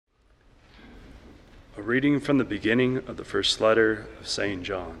A reading from the beginning of the first letter of St.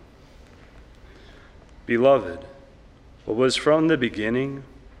 John. Beloved, what was from the beginning,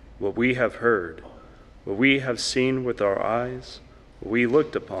 what we have heard, what we have seen with our eyes, what we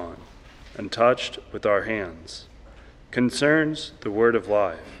looked upon and touched with our hands, concerns the word of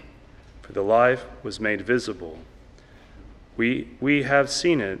life. For the life was made visible. We have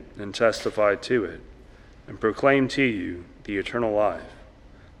seen it and testified to it, and proclaim to you the eternal life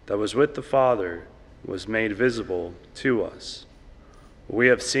that was with the Father, was made visible to us. What we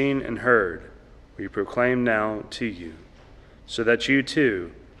have seen and heard, we proclaim now to you, so that you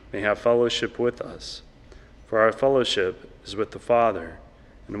too may have fellowship with us. For our fellowship is with the Father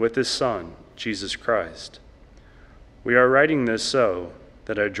and with his Son, Jesus Christ. We are writing this so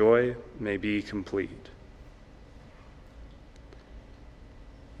that our joy may be complete.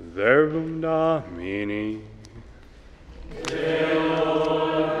 Verbum Domini.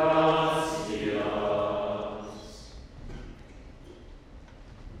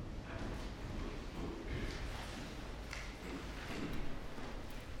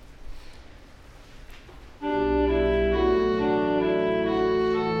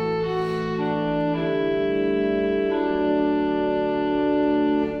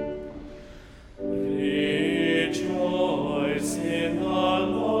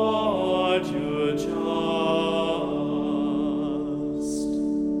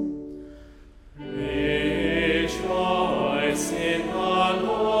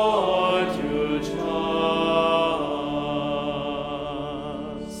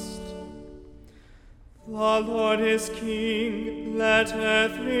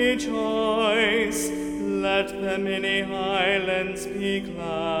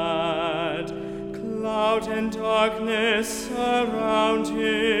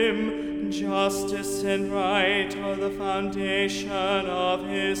 Justice and right are the foundation of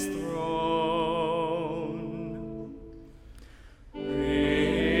his throne.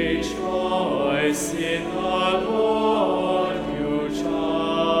 Rejoice in the Lord, you just.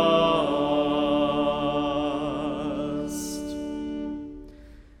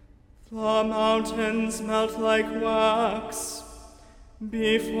 The mountains melt like wax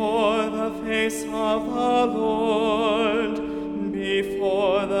before the face of the Lord.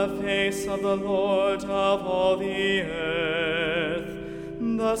 Before the face of the Lord of all the earth,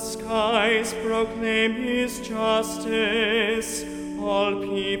 the skies proclaim his justice, all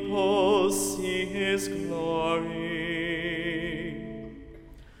peoples see his glory.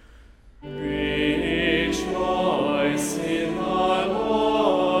 Rejoice in the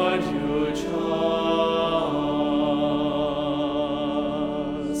Lord, you just.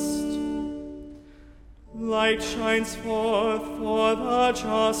 Light shines forth for the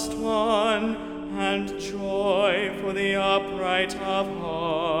just one, and joy for the upright of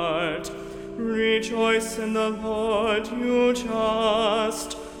heart. Rejoice in the Lord, you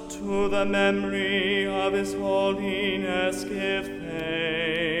just. To the memory of his holiness give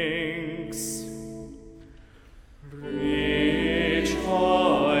thanks. Rejoice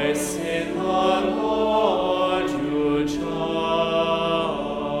in the Lord, you just.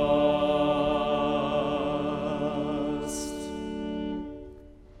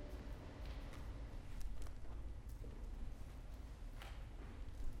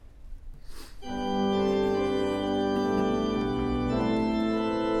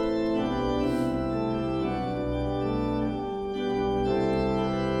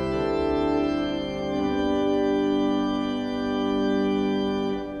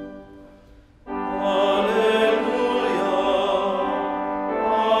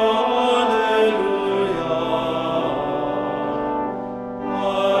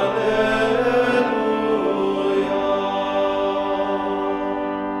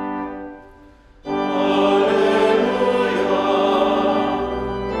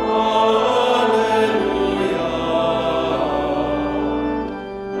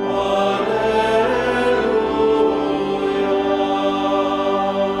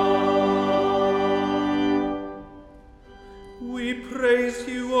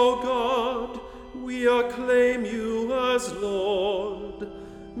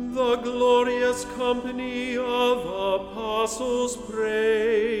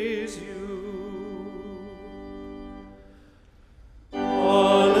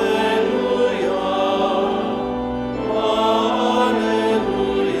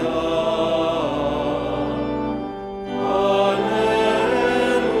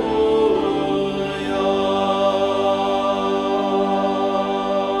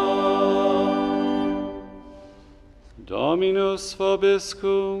 Dominus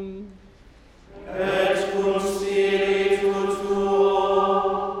vobiscum. Et cum spiritu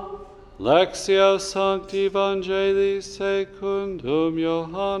tuo. Lectio Sancti Evangelist secundum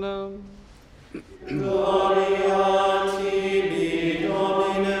Johannem. Gloria tibi,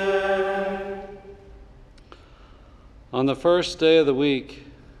 Domine. On the first day of the week,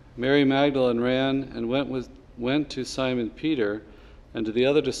 Mary Magdalene ran and went to Simon Peter and to the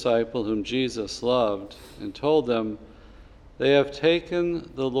other disciple whom Jesus loved, and told them, "They have taken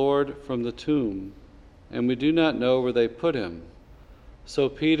the Lord from the tomb, and we do not know where they put him." So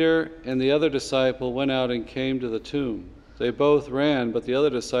Peter and the other disciple went out and came to the tomb. They both ran, but the other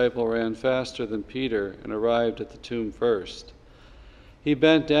disciple ran faster than Peter and arrived at the tomb first. He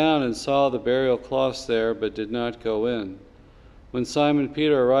bent down and saw the burial cloths there, but did not go in. When Simon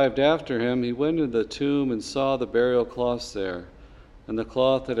Peter arrived after him, he went into the tomb and saw the burial cloths there, and the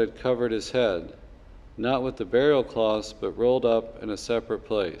cloth that had covered his head, not with the burial cloths, but rolled up in a separate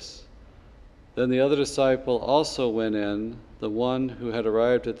place. Then the other disciple also went in, the one who had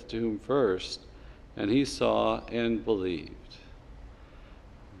arrived at the tomb first, and he saw and believed.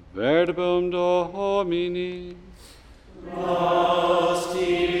 Verbum Domini. Laus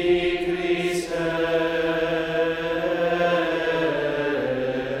tibi, Christe.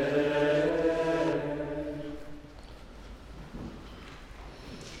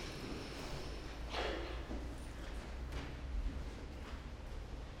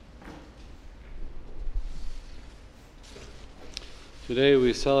 Today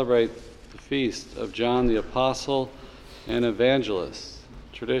we celebrate the feast of John the Apostle and Evangelist.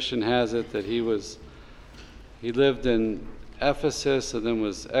 Tradition has it that he lived in Ephesus and then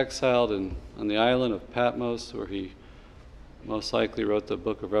was exiled on the island of Patmos, where he most likely wrote the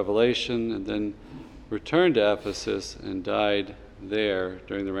book of Revelation, and then returned to Ephesus and died there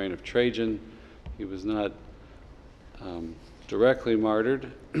during the reign of Trajan. He was not directly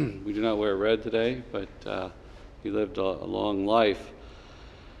martyred. We do not wear red today, but he lived a long life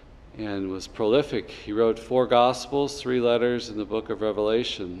and was prolific. He wrote 4 Gospels, 3 letters, in the book of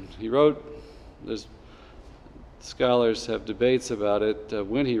Revelation. There's scholars have debates about it,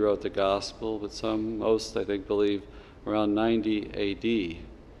 when he wrote the Gospel, but most I think believe around 90 A.D.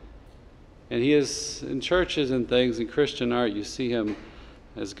 And he is, in churches and things, in Christian art, you see him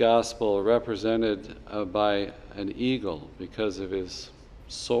as Gospel represented by an eagle because of his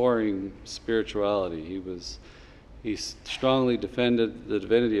soaring spirituality. He strongly defended the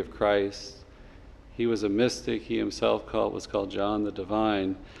divinity of Christ. He was a mystic. He himself was called John the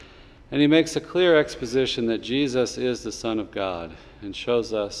Divine. And he makes a clear exposition that Jesus is the Son of God and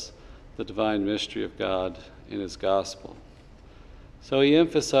shows us the divine mystery of God in his gospel. So he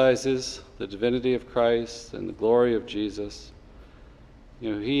emphasizes the divinity of Christ and the glory of Jesus.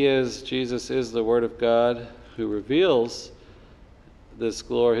 Jesus is the Word of God who reveals his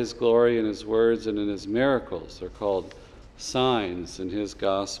glory in his words and in his miracles. They're called signs in his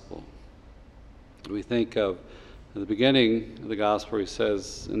gospel. We think of the beginning of the gospel, he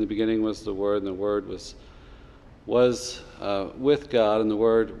says, "In the beginning was the Word, and the Word was with God, and the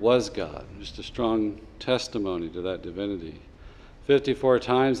Word was God." Just a strong testimony to that divinity. 54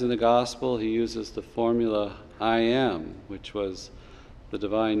 times in the gospel he uses the formula "I am," which was the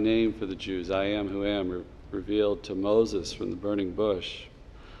divine name for the Jews. "I am who am," revealed to Moses from the burning bush.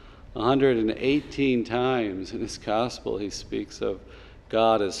 118 times in his gospel he speaks of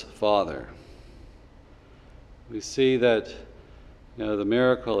God as Father. We see that the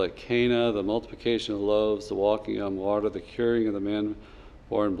miracle at Cana, the multiplication of loaves, the walking on water, the curing of the man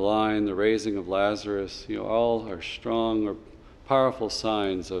born blind, the raising of Lazarus, all are strong or powerful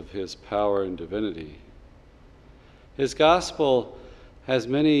signs of his power and divinity. His gospel has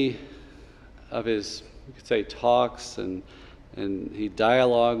many of his, you could say, talks, and he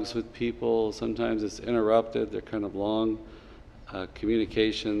dialogues with people. Sometimes it's interrupted. They're kind of long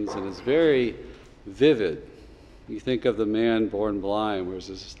communications, and it's very vivid. You think of the man born blind, where there's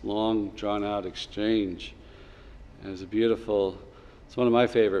this long, drawn-out exchange. And it's one of my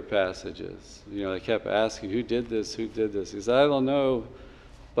favorite passages. They kept asking, who did this? He said, "I don't know,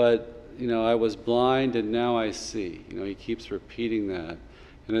 but, I was blind and now I see." He keeps repeating that.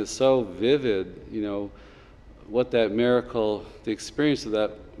 And it's so vivid, what that miracle, the experience of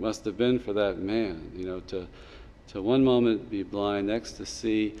that must have been for that man, to one moment be blind, next to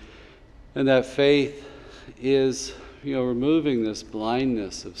see. And that faith is, removing this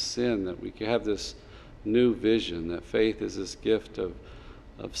blindness of sin, that we can have this new vision, that faith is this gift of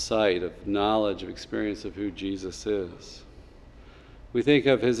sight, of knowledge, of experience of who Jesus is. We think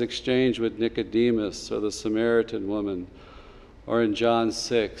of his exchange with Nicodemus or the Samaritan woman, or in John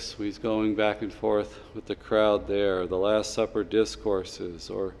 6, he's going back and forth with the crowd there, the Last Supper discourses,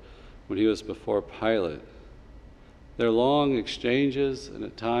 or when he was before Pilate. They're long exchanges and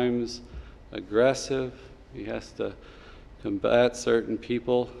at times aggressive. He has to combat certain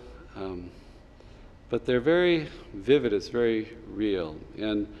people. But they're very vivid, it's very real.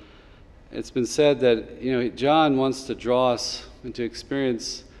 And it's been said that, John wants to draw us into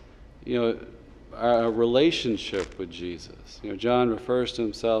experience, our relationship with Jesus. John refers to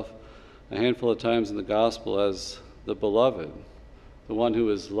himself a handful of times in the gospel as the beloved, the one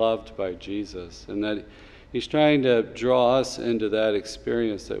who is loved by Jesus, and that he's trying to draw us into that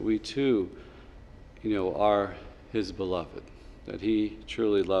experience that we too, are his beloved, that he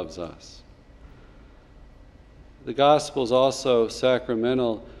truly loves us. The gospel is also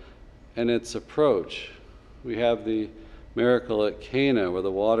sacramental in its approach. We have the miracle at Cana where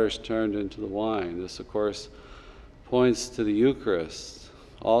the waters turned into the wine. This, of course, points to the Eucharist.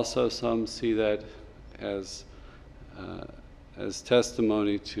 Also, some see that as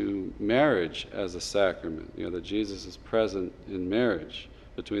testimony to marriage as a sacrament, that Jesus is present in marriage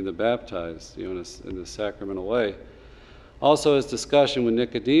between the baptized, in a sacramental way. Also, his discussion with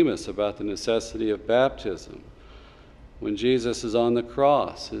Nicodemus about the necessity of baptism. When Jesus is on the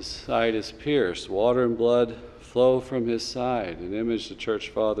cross, his side is pierced, water and blood flow from his side, an image the church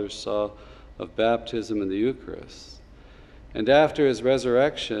fathers saw of baptism in the Eucharist. And after his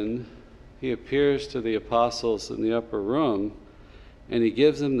resurrection, he appears to the apostles in the upper room, and he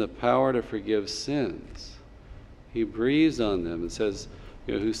gives them the power to forgive sins. He breathes on them and says,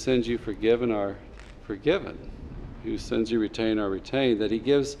 whose sins you forgiven are forgiven, whose sins you retain are retained. That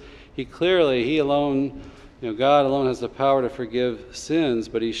he alone, God alone has the power to forgive sins,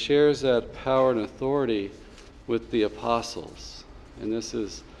 but he shares that power and authority with the apostles. And this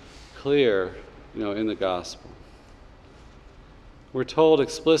is clear, in the gospel. We're told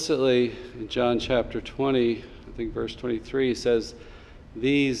explicitly in John chapter 20, I think verse 23, he says,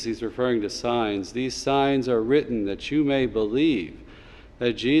 he's referring to signs, these signs are written that you may believe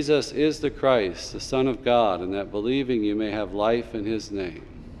that Jesus is the Christ, the Son of God, and that believing you may have life in his name.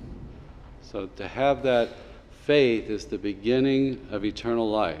 So to have that faith is the beginning of eternal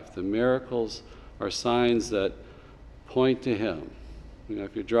life. The miracles are signs that point to him.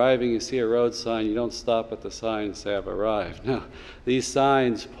 If you're driving, you see a road sign, you don't stop at the sign and say, I've arrived. No, these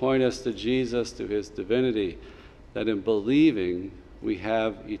signs point us to Jesus, to his divinity, that in believing we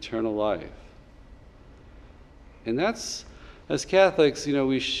have eternal life. And that's, as Catholics,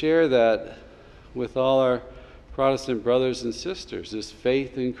 we share that with all our Protestant brothers and sisters, this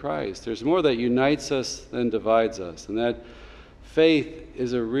faith in Christ. There's more that unites us than divides us. And that faith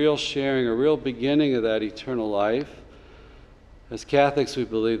is a real sharing, a real beginning of that eternal life. As Catholics, we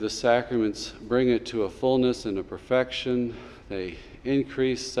believe the sacraments bring it to a fullness and a perfection. They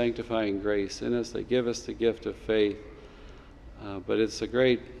increase sanctifying grace in us. They give us the gift of faith. But it's a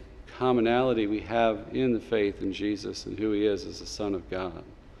great commonality we have in the faith in Jesus and who he is as the Son of God.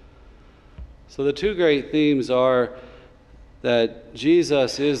 So the two great themes are that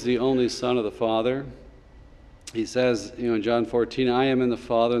Jesus is the only Son of the Father. He says, in John 14, I am in the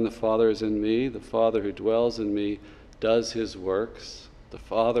Father and the Father is in me. The Father who dwells in me does his works. The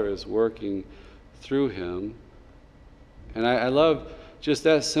Father is working through him. And I love just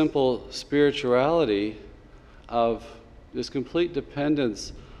that simple spirituality of this complete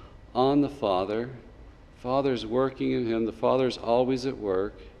dependence on the Father. Father's working in him. The Father's always at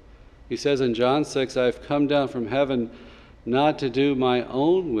work. He says in John 6, I've come down from heaven not to do my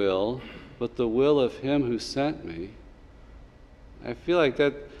own will, but the will of him who sent me. I feel like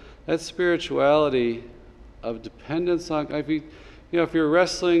that spirituality of dependence on, if you're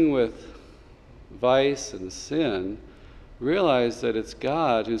wrestling with vice and sin, realize that it's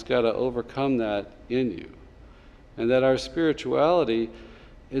God who's got to overcome that in you. And that our spirituality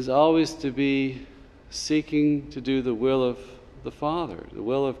is always to be seeking to do the will of the Father, the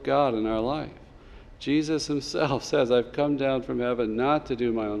will of God in our life. Jesus himself says, I've come down from heaven not to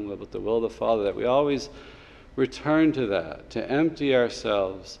do my own will, but the will of the Father, that we always return to that, to empty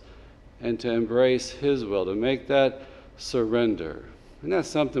ourselves and to embrace his will, to make that surrender. And that's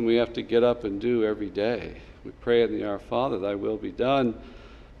something we have to get up and do every day. We pray in the Our Father, thy will be done,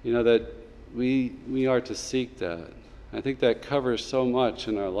 that we are to seek that. I think that covers so much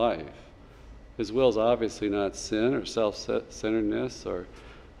in our life. His will is obviously not sin or self-centeredness or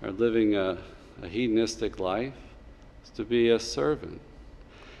living a hedonistic life. It's to be a servant.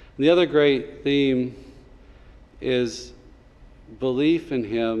 And the other great theme is belief in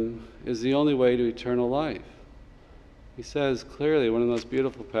him is the only way to eternal life. He says clearly, one of the most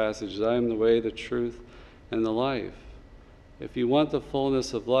beautiful passages, I am the way, the truth, and the life. If you want the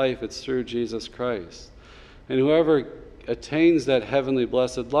fullness of life, it's through Jesus Christ. And whoever attains that heavenly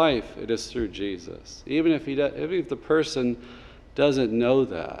blessed life, it is through Jesus, even if the person doesn't know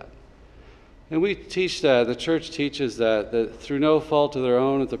that. And we teach that, the church teaches that through no fault of their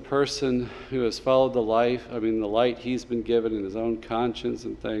own, that the person who has followed the light he's been given in his own conscience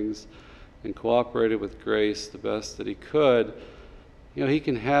and things, and cooperated with grace the best that he could, he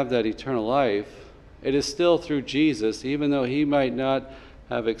can have that eternal life. It is still through Jesus, even though he might not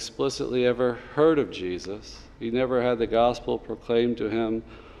have explicitly ever heard of Jesus. He never had the gospel proclaimed to him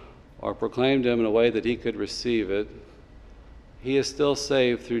or proclaimed him in a way that he could receive it. He is still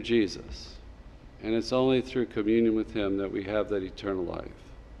saved through Jesus. And it's only through communion with him that we have that eternal life.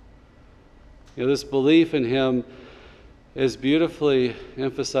 This belief in him is beautifully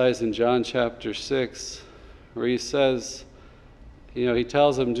emphasized in John chapter 6, where he says, he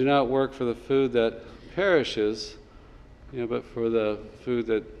tells them, do not work for the food that perishes, but for the food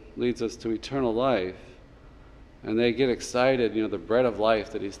that leads us to eternal life. And they get excited, the bread of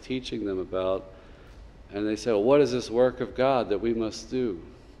life that he's teaching them about. And they say, well, what is this work of God that we must do?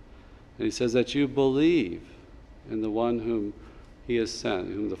 And he says that you believe in the one whom he has sent,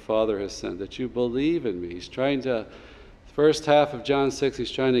 whom the Father has sent, that you believe in me. He's trying to, first half of John 6,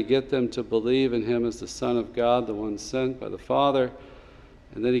 he's trying to get them to believe in him as the Son of God, the one sent by the Father.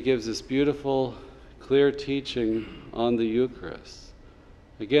 And then he gives this beautiful, clear teaching on the Eucharist.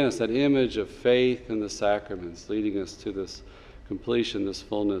 Again, it's that image of faith in the sacraments, leading us to this completion, this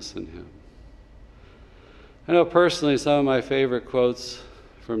fullness in him. I know personally some of my favorite quotes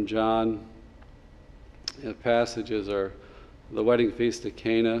from John passages are the wedding feast at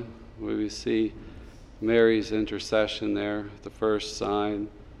Cana, where we see Mary's intercession there, the first sign.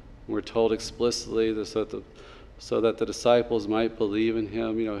 We're told explicitly this so that the disciples might believe in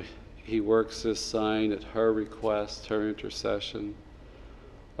him. He works this sign at her request, her intercession.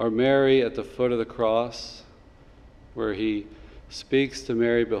 Or Mary at the foot of the cross, where he speaks to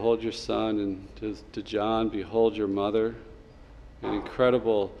Mary, behold your son, and to John, behold your mother. An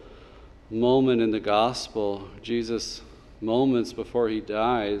incredible moment in the gospel. Jesus, moments before he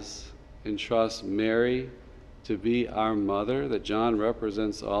dies, entrusts Mary to be our mother, that John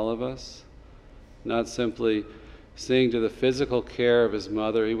represents all of us. Not simply seeing to the physical care of his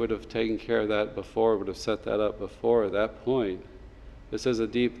mother. He would have taken care of that before, would have set that up before at that point. This has a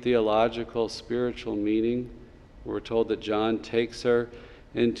deep theological, spiritual meaning. We're told that John takes her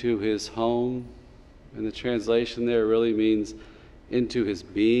into his home, and the translation there really means into his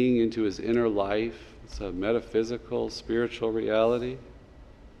being, into his inner life. It's a metaphysical, spiritual reality.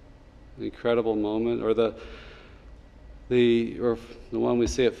 An incredible moment. Or the one we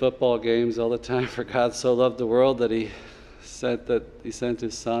see at football games all the time, for God so loved the world that he sent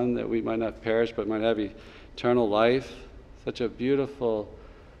his son that we might not perish but might have eternal life. Such a beautiful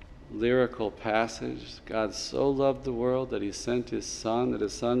lyrical passage. God so loved the world that he sent his son, that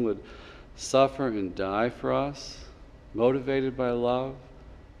his son would suffer and die for us, motivated by love.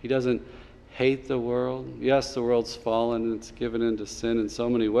 He doesn't hate the world. Yes, the world's fallen and it's given into sin in so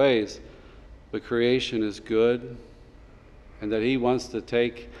many ways, but creation is good, and that he wants to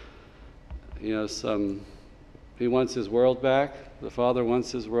take, he wants his world back. The Father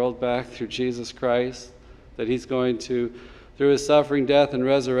wants his world back through Jesus Christ, that he's going to, through his suffering, death, and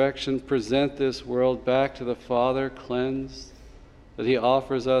resurrection, present this world back to the Father, cleansed, that he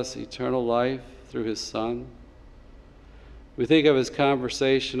offers us eternal life through his Son. We think of his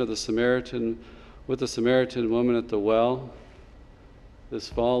conversation with the Samaritan woman at the well, this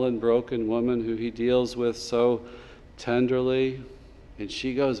fallen, broken woman who he deals with so tenderly, and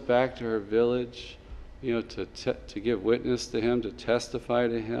she goes back to her village, to give witness to him, to testify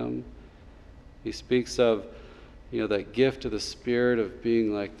to him. He speaks of, that gift of the Spirit of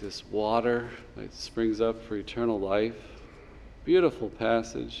being like this water that springs up for eternal life. Beautiful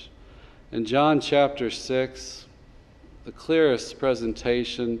passage. In John chapter 6, the clearest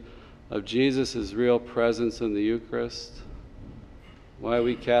presentation of Jesus' real presence in the Eucharist. Why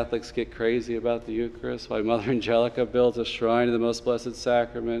we Catholics get crazy about the Eucharist, why Mother Angelica builds a shrine of the Most Blessed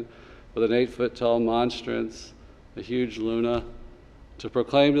Sacrament with an 8-foot-tall monstrance, a huge luna, to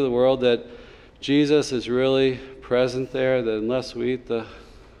proclaim to the world that Jesus is really present there, that unless we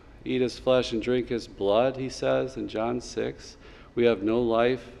eat his flesh and drink his blood, he says in John 6, we have no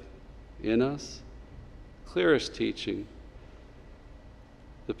life in us. Clearest teaching.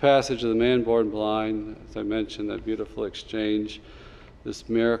 The passage of the man born blind, as I mentioned, that beautiful exchange, this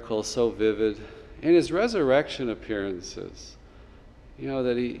miracle so vivid, and his resurrection appearances.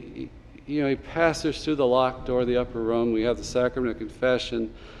 That he passes through the locked door of the upper room. We have the sacrament of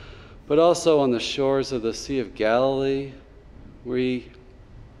confession, but also on the shores of the Sea of Galilee, where he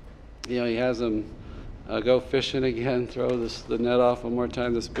has him go fishing again, throw the net off one more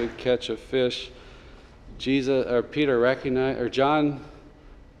time, this big catch of fish. John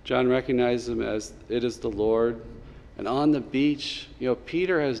recognized him as it is the Lord. And on the beach,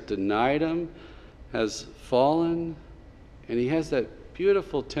 Peter has denied him, has fallen, and he has that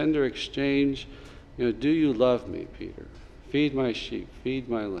beautiful, tender exchange. Do you love me, Peter? Feed my sheep, feed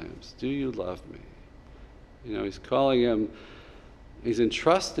my lambs. Do you love me? He's calling him, he's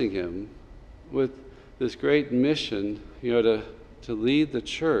entrusting him with this great mission, to lead the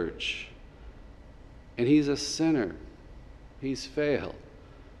church. And he's a sinner. He's failed.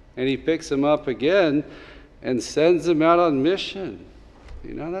 And he picks him up again and sends him out on mission.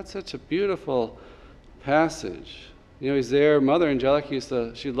 That's such a beautiful passage. He's there. Mother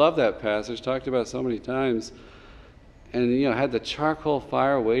Angelica she loved that passage, talked about it so many times. And, had the charcoal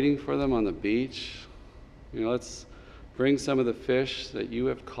fire waiting for them on the beach. Let's bring some of the fish that you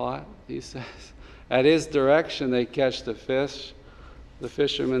have caught, he says. At his direction, they catch the fish. The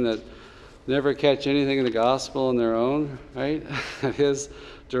fishermen that never catch anything in the gospel on their own, right? At his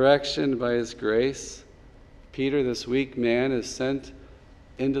direction, by his grace. Peter, this weak man, is sent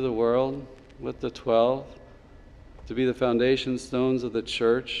into the world with the 12 to be the foundation stones of the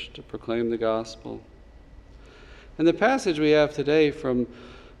church, to proclaim the gospel. And the passage we have today from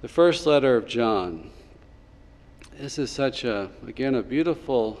the first letter of John, this is such a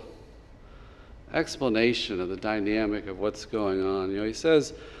beautiful explanation of the dynamic of what's going on. He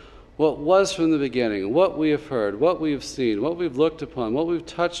says, what was from the beginning, what we have heard, what we have seen, what we've looked upon, what we've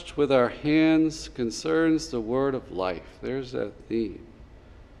touched with our hands concerns the word of life. There's that theme.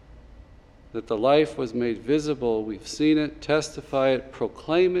 That the life was made visible, we've seen it, testify it,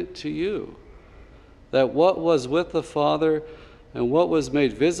 proclaim it to you. That what was with the Father and what was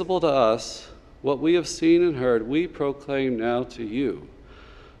made visible to us, what we have seen and heard, we proclaim now to you,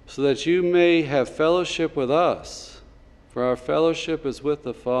 so that you may have fellowship with us, for our fellowship is with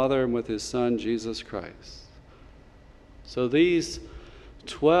the Father and with his Son, Jesus Christ. So these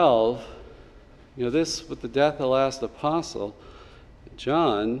 12, this with the death of the last apostle,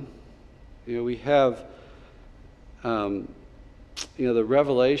 John, we have the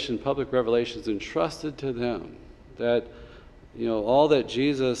revelation, public revelations entrusted to them, that all that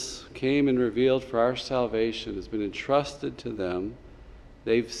Jesus came and revealed for our salvation has been entrusted to them.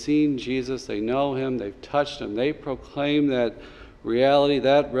 They've seen Jesus, they know him, they've touched him, they proclaim that reality,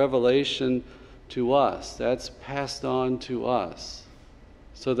 that revelation to us. That's passed on to us,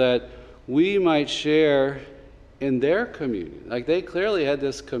 so that we might share in their communion. Like they clearly had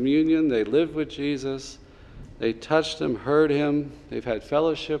this communion, they lived with Jesus, they touched him, heard him, they've had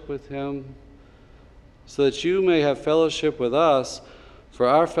fellowship with him, so that you may have fellowship with us, for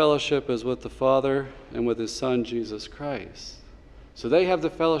our fellowship is with the Father and with his Son, Jesus Christ. So they have the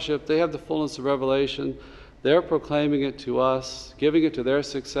fellowship, they have the fullness of revelation, they're proclaiming it to us, giving it to their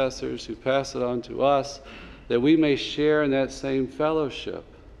successors who pass it on to us, that we may share in that same fellowship.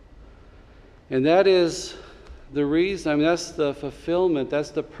 And that is the reason, that's the fulfillment,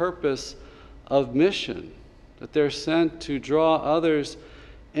 that's the purpose of mission, that they're sent to draw others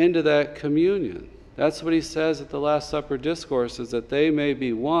into that communion. That's what he says at the Last Supper discourse, is that they may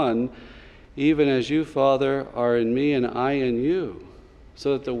be one, even as you, Father, are in me and I in you,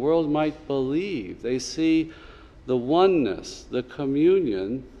 so that the world might believe. They see the oneness, the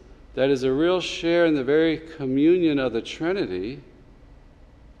communion, that is a real share in the very communion of the Trinity.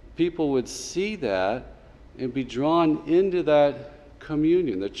 People would see that and be drawn into that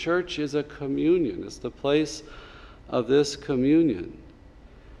communion. The church is a communion. It's the place of this communion.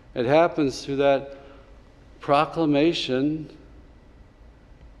 It happens through that proclamation,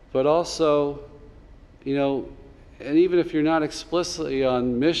 but also, and even if you're not explicitly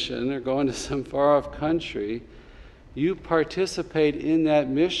on mission or going to some far-off country, you participate in that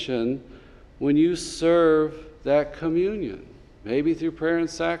mission when you serve that communion. Maybe through prayer and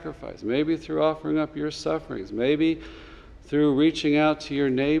sacrifice, maybe through offering up your sufferings, maybe through reaching out to your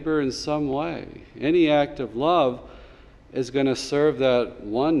neighbor in some way. Any act of love is going to serve that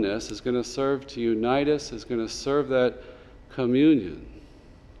oneness, is going to serve to unite us, is going to serve that communion.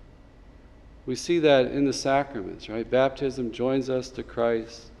 We see that in the sacraments, right? Baptism joins us to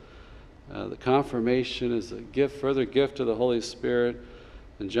Christ. The confirmation is a gift, further gift of the Holy Spirit.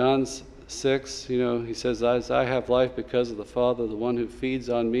 In John 6, he says, as I have life because of the Father, the one who feeds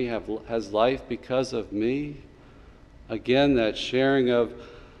on me has life because of me. Again, that sharing of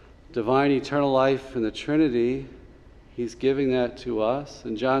divine eternal life in the Trinity, he's giving that to us.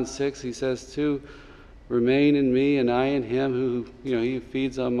 In John 6, he says, too, remain in me and I in him, who, he who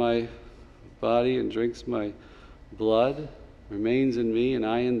feeds on my body and drinks my blood remains in me and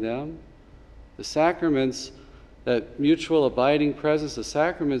I in them. The sacraments, that mutual abiding presence, the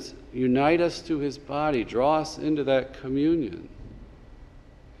sacraments unite us to his body, draw us into that communion.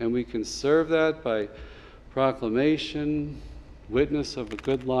 And we can serve that by proclamation, witness of a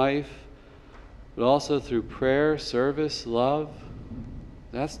good life, but also through prayer, service, love.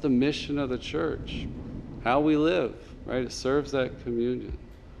 That's the mission of the church. How we live, right? It serves that communion.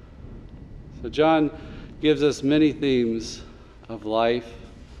 So John gives us many themes of life,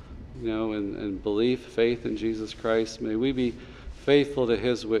 and belief, faith in Jesus Christ. May we be faithful to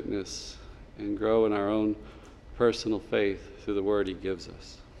his witness and grow in our own personal faith through the word he gives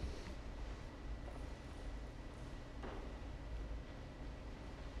us.